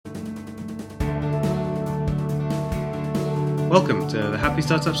Welcome to the Happy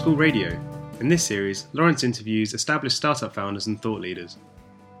Startup School Radio. In this series, Lawrence interviews established startup founders and thought leaders.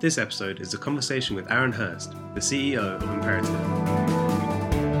 This episode is a conversation with Aaron Hurst, the CEO of Imperative.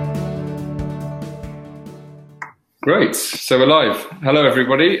 Great, so we're live. Hello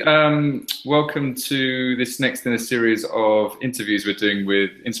everybody. Welcome to this next in a series of interviews we're doing with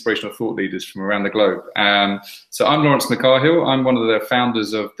inspirational thought leaders from around the globe. So I'm Lawrence McCarhill. I'm one of the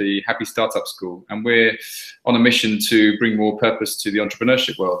founders of the Happy Startup School, and we're on a mission to bring more purpose to the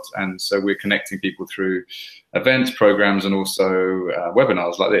entrepreneurship world. And so we're connecting people through events, programs, and also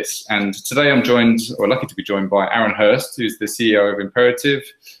webinars like this. And today I'm joined, or lucky to be joined by Aaron Hurst, who's the CEO of Imperative,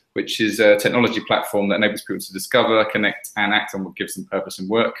 which is a technology platform that enables people to discover, connect, and act on what gives them purpose in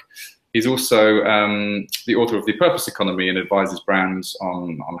work. He's also the author of The Purpose Economy and advises brands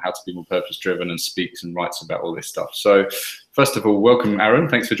on how to be more purpose-driven, and speaks and writes about all this stuff. So first of all, welcome, Aaron.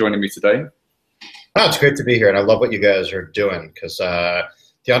 Thanks for joining me today. Oh, it's great to be here, and I love what you guys are doing, because the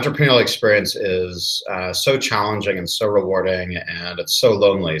entrepreneurial experience is so challenging and so rewarding, and it's so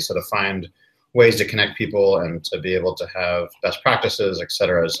lonely. So to find ways to connect people and to be able to have best practices, et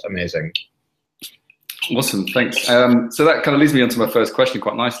cetera, is amazing. Awesome, thanks. So that kind of leads me on to my first question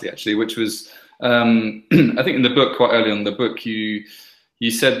quite nicely, actually, which was, I think in the book, quite early on in the book, you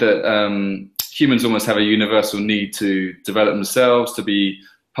said that humans almost have a universal need to develop themselves, to be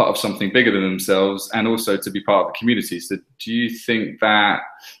part of something bigger than themselves, and also to be part of a community. So do you think that,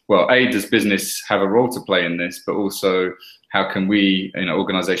 well, A, does business have a role to play in this, but also how can we,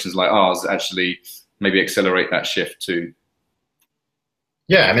 organizations like ours, actually maybe accelerate that shift too?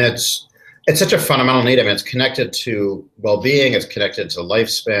 Yeah, I mean, it's such a fundamental need. I mean, it's connected to well-being, it's connected to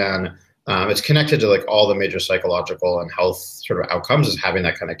lifespan, it's connected to like all the major psychological and health sort of outcomes, is having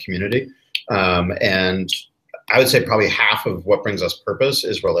that kind of community. And I would say probably half of what brings us purpose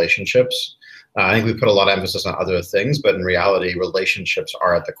is relationships. I think we put a lot of emphasis on other things, but in reality, relationships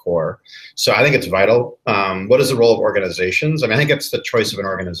are at the core. So I think it's vital. What is the role of organizations? I mean, I think it's the choice of an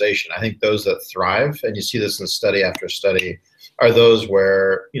organization. I think those that thrive, and you see this in study after study, are those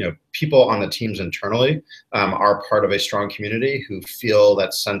where people on the teams internally are part of a strong community who feel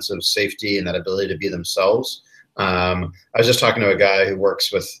that sense of safety and that ability to be themselves. I was just talking to a guy who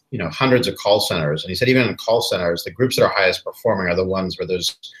works with hundreds of call centers, and he said even in call centers, the groups that are highest performing are the ones where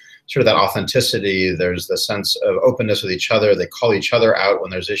there's sort of that authenticity, there's the sense of openness with each other, they call each other out when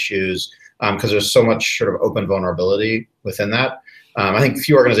there's issues, because there's so much sort of open vulnerability within that. I think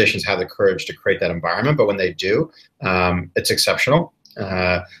few organizations have the courage to create that environment, but when they do, it's exceptional.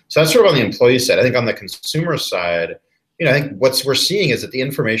 So that's sort of on the employee side. I think on the consumer side, I think what we're seeing is that the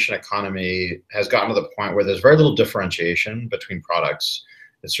information economy has gotten to the point where there's very little differentiation between products.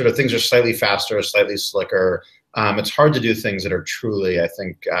 It's sort of things are slightly faster, slightly slicker. It's hard to do things that are truly, I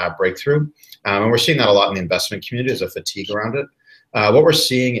think, breakthrough. And we're seeing that a lot in the investment community. There's a fatigue around it. What we're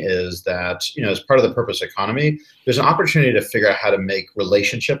seeing is that, as part of the purpose economy, there's an opportunity to figure out how to make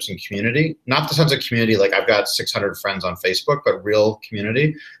relationships and community, not the sense of community like I've got 600 friends on Facebook, but real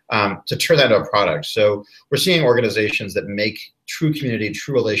community, to turn that into a product. So we're seeing organizations that make true community,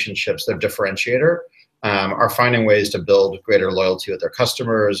 true relationships, their differentiator, are finding ways to build greater loyalty with their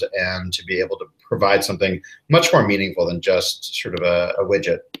customers and to be able to provide something much more meaningful than just sort of a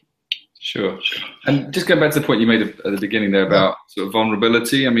widget. Sure. And just going back to the point you made at the beginning there about sort of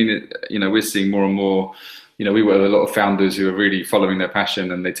vulnerability. I mean, we're seeing more and more, we work with a lot of founders who are really following their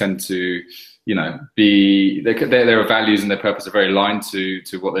passion, and they tend to, their values and their purpose are very aligned to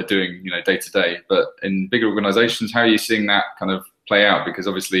what they're doing, day to day. But in bigger organizations, how are you seeing that kind of play out? Because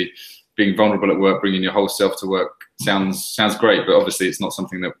obviously being vulnerable at work, bringing your whole self to work sounds great, but obviously it's not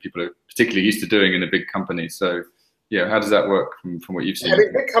something that people are particularly used to doing in a big company. So yeah, how does that work from what you've seen? I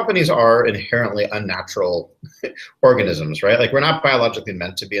mean, big companies are inherently unnatural organisms, right? Like, we're not biologically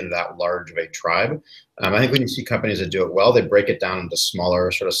meant to be in that large of a tribe. I think when you see companies that do it well, they break it down into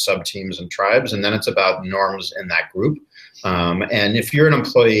smaller sort of sub-teams and tribes, and then it's about norms in that group. And if you're an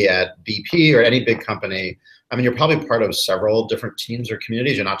employee at BP or any big company, I mean, you're probably part of several different teams or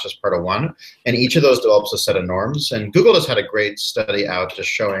communities. You're not just part of one. And each of those develops a set of norms. And Google has had a great study out just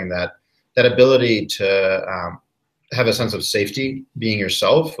showing that ability to have a sense of safety, being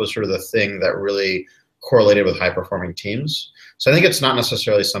yourself, was sort of the thing that really correlated with high-performing teams. So I think it's not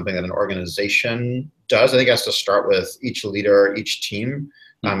necessarily something that an organization does. I think it has to start with each leader, each team,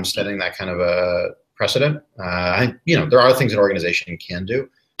 setting that kind of a precedent. I think, there are things an organization can do,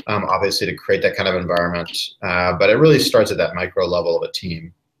 obviously, to create that kind of environment. But it really starts at that micro level of a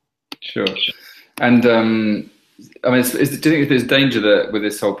team. Sure. And I mean, do you think there's danger that with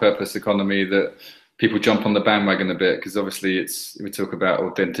this whole purpose economy that people jump on the bandwagon a bit, because obviously we talk about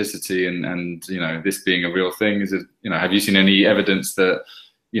authenticity and this being a real thing. Have you seen any evidence that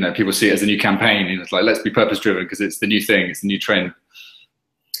people see it as a new campaign and it's like, let's be purpose driven because it's the new thing, it's the new trend?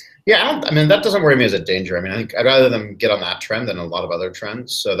 Yeah, I mean, that doesn't worry me as a danger. I mean, I think I'd rather them get on that trend than a lot of other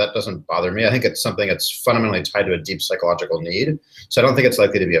trends. So that doesn't bother me. I think it's something that's fundamentally tied to a deep psychological need. So I don't think it's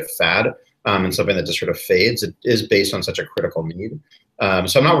likely to be a fad and something that just sort of fades. It is based on such a critical need.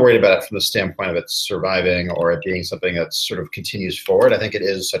 So I'm not worried about it from the standpoint of it surviving or it being something that sort of continues forward. I think it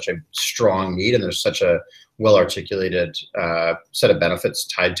is such a strong need and there's such a well-articulated set of benefits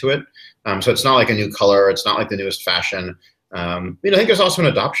tied to it. So it's not like a new color. It's not like the newest fashion. I think there's also an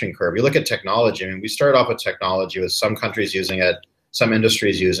adoption curve. You look at technology. I mean, we started off with technology with some countries using it, some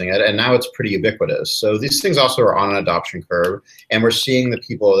industries using it, and now it's pretty ubiquitous. So these things also are on an adoption curve, and we're seeing the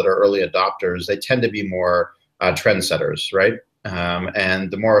people that are early adopters, they tend to be more trendsetters, right? And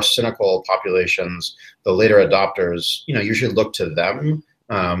the more cynical populations, the later adopters, usually look to them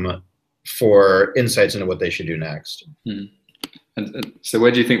for insights into what they should do next. Hmm. And so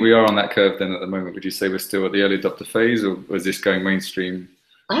where do you think we are on that curve then at the moment? Would you say we're still at the early adopter phase, or is this going mainstream?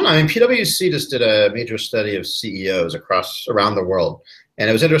 I don't know. I mean, PwC just did a major study of CEOs around the world. And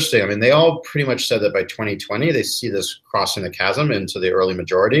it was interesting. I mean, they all pretty much said that by 2020, they see this crossing the chasm into the early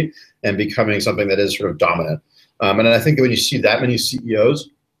majority and becoming something that is sort of dominant. And I think that when you see that many CEOs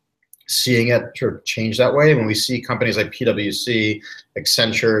seeing it sort of change that way, when we see companies like PwC,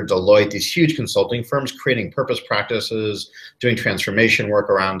 Accenture, Deloitte, these huge consulting firms creating purpose practices, doing transformation work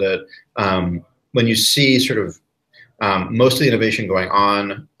around it, when you see sort of most of the innovation going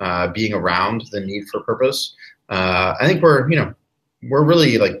on being around the need for purpose, I think we're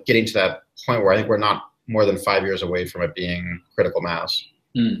really like getting to that point where I think we're not more than 5 years away from it being critical mass.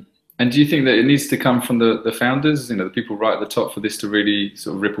 Mm. And do you think that it needs to come from the founders, the people right at the top, for this to really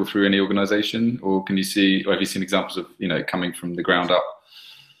sort of ripple through any organization? Or have you seen examples of, coming from the ground up?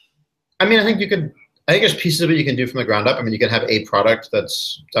 I mean, I think there's pieces of it you can do from the ground up. I mean, you can have a product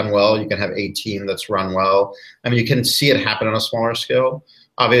that's done well. You can have a team that's run well. I mean, you can see it happen on a smaller scale.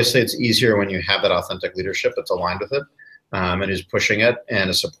 Obviously, it's easier when you have that authentic leadership that's aligned with it and is pushing it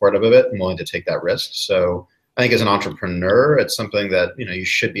and is supportive of it and willing to take that risk. So I think as an entrepreneur, it's something that you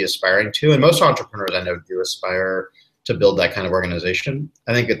should be aspiring to. And most entrepreneurs I know do aspire to build that kind of organization.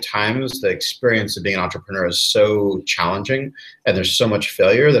 I think at times the experience of being an entrepreneur is so challenging and there's so much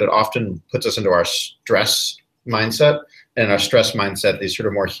failure that it often puts us into our stress mindset. And in our stress mindset, these sort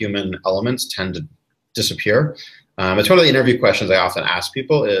of more human elements tend to disappear. It's one of the interview questions I often ask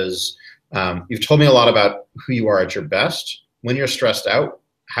people is, you've told me a lot about who you are at your best. When you're stressed out,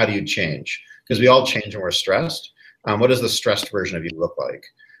 how do you change? Because we all change when we're stressed. What does the stressed version of you look like?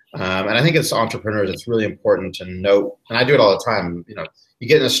 And I think as entrepreneurs, it's really important to note, and I do it all the time, you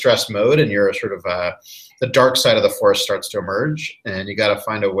get in a stress mode and you're sort of, the dark side of the forest starts to emerge and you got to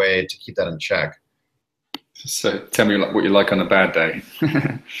find a way to keep that in check. So tell me what you like on a bad day.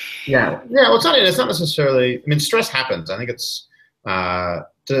 Yeah. Well, it's not necessarily, I mean, stress happens. I think it's,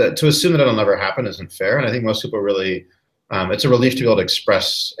 to assume that it'll never happen isn't fair. And I think most people really, it's a relief to be able to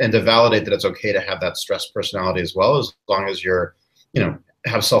express and to validate that it's okay to have that stressed personality as well, as long as you're,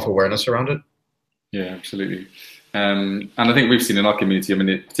 have self-awareness around it. Yeah, absolutely. And I think we've seen in our community, I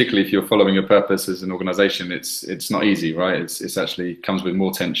mean, particularly if you're following your purpose as an organization, it's not easy, right? It's actually comes with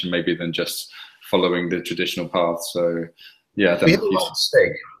more tension maybe than just following the traditional path. So yeah, we have a lot at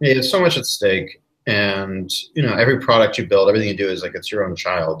stake. Yeah, there's so much at stake. And, every product you build, everything you do is like it's your own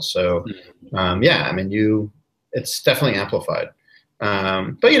child. So it's definitely amplified.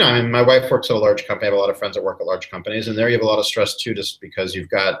 But my wife works at a large company. I have a lot of friends that work at large companies, and there you have a lot of stress too, just because you've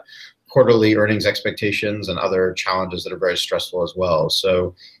got quarterly earnings expectations and other challenges that are very stressful as well.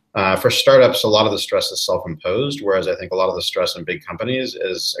 So for startups, a lot of the stress is self-imposed, whereas I think a lot of the stress in big companies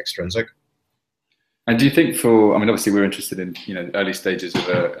is extrinsic. And do you think obviously we're interested in, early stages of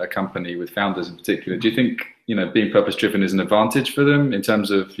a company with founders in particular. Do you think, being purpose-driven is an advantage for them in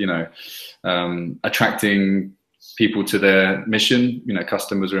terms of, attracting people to their mission,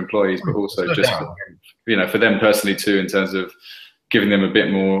 customers or employees, but also just for them personally too, in terms of giving them a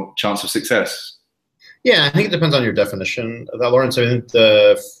bit more chance of success? Yeah, I think it depends on your definition of that, Lawrence. I think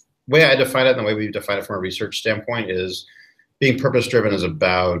the way I define it and the way we define it from a research standpoint is being purpose-driven is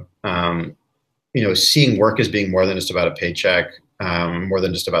about, seeing work as being more than just about a paycheck, more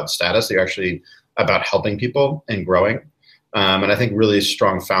than just about status. They're actually about helping people and growing. And I think really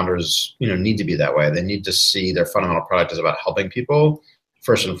strong founders, need to be that way. They need to see their fundamental product as about helping people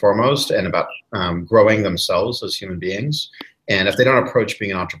first and foremost, and about growing themselves as human beings. And if they don't approach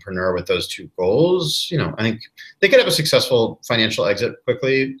being an entrepreneur with those two goals, I think they could have a successful financial exit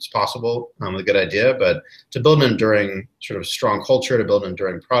quickly. It's possible, with a good idea, but to build an enduring sort of strong culture, to build an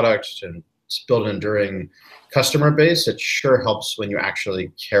enduring product, and build an enduring customer base, it sure helps when you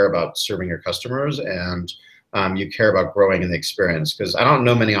actually care about serving your customers and you care about growing in the experience. Because I don't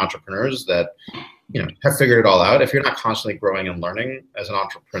know many entrepreneurs that have figured it all out. If you're not constantly growing and learning as an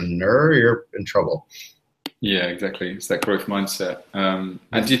entrepreneur, you're in trouble. Yeah, exactly. It's that growth mindset. And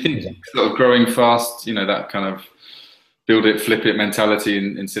do you think sort of growing fast, that kind of build it, flip it mentality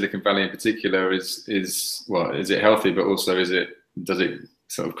in Silicon Valley in particular is it healthy, but also does it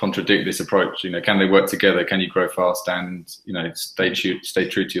sort of contradict this approach? Can they work together? Can you grow fast and, stay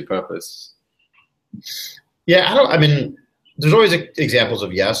true to your purpose? Yeah, there's always examples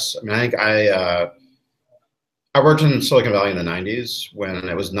of yes. I think I worked in Silicon Valley in the 90s when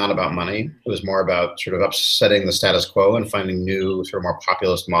it was not about money. It was more about sort of upsetting the status quo and finding new sort of more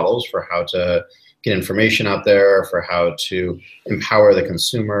populist models for how to get information out there, for how to empower the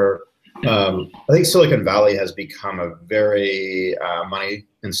consumer. I think Silicon Valley has become a very money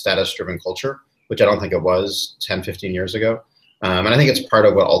and status driven culture, which I don't think it was 10, 15 years ago. And I think it's part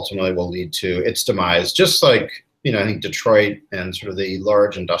of what ultimately will lead to its demise. Just like, I think Detroit and sort of the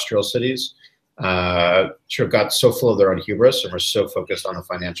large industrial cities sort of got so full of their own hubris and were so focused on the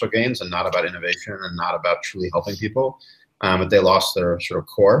financial gains and not about innovation and not about truly helping people, that they lost their sort of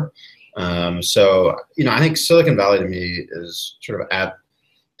core. So, I think Silicon Valley to me is sort of at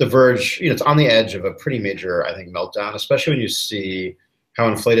the verge, it's on the edge of a pretty major, I think, meltdown, especially when you see how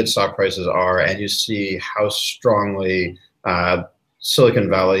inflated stock prices are and you see how strongly Silicon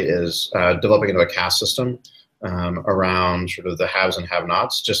Valley is developing into a caste system around sort of the haves and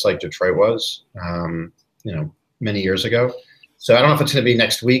have-nots, just like Detroit was, many years ago. So I don't know if it's going to be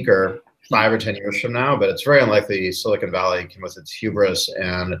next week or 5 or 10 years from now, but it's very unlikely Silicon Valley can, with its hubris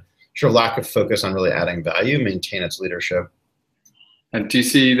and sort of lack of focus on really adding value, maintain its leadership. And do you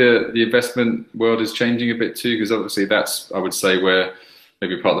see the investment world is changing a bit too? Because obviously that's, I would say, where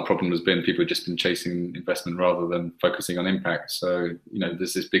maybe part of the problem has been people have just been chasing investment rather than focusing on impact. So,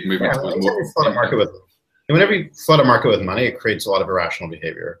 there's this big movement towards more. Whenever you flood a market with money, it creates a lot of irrational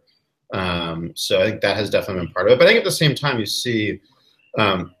behavior. So I think that has definitely been part of it. But I think at the same time, you see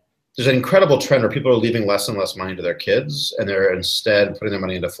there's an incredible trend where people are leaving less and less money to their kids, and they're instead putting their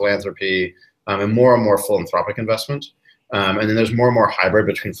money into philanthropy and more philanthropic investment. And then there's more and more hybrid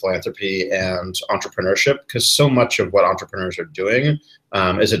between philanthropy and entrepreneurship, because so much of what entrepreneurs are doing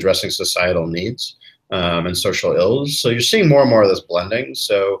is addressing societal needs and social ills. So you're seeing more and more of this blending.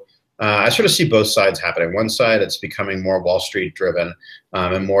 So I sort of see both sides happening. One side, it's becoming more Wall Street driven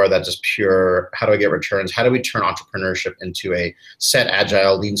and more of that just pure, how do I get returns? How do we turn entrepreneurship into a set,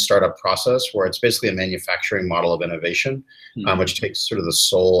 agile, lean startup process where it's basically a manufacturing model of innovation, which takes sort of the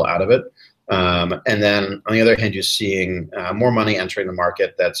soul out of it. And then on the other hand, you're seeing more money entering the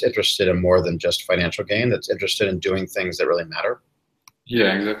market that's interested in more than just financial gain, that's interested in doing things that really matter.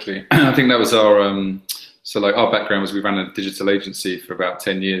 Yeah, exactly. I think that was our... So like our background was we ran a digital agency for about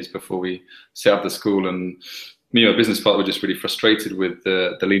 10 years before we set up the school, and me and my business partner were just really frustrated with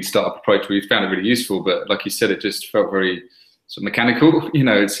the lean startup approach. We found it really useful, but like you said, it just felt very sort of mechanical.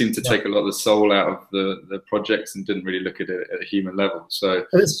 It seemed to take a lot of the soul out of the projects and didn't really look at it at a human level. So and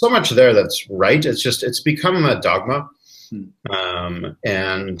there's so much there that's right. It's become a dogma,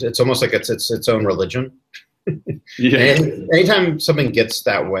 and it's almost like it's its own religion. Yeah. Anytime something gets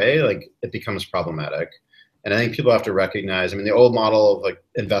that way, like it becomes problematic. And I think people have to recognize, the old model of like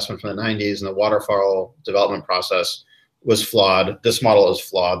investment from the 90s and the waterfall development process was flawed. This model is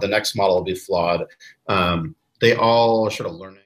flawed. The next model will be flawed. They all are sort of learning.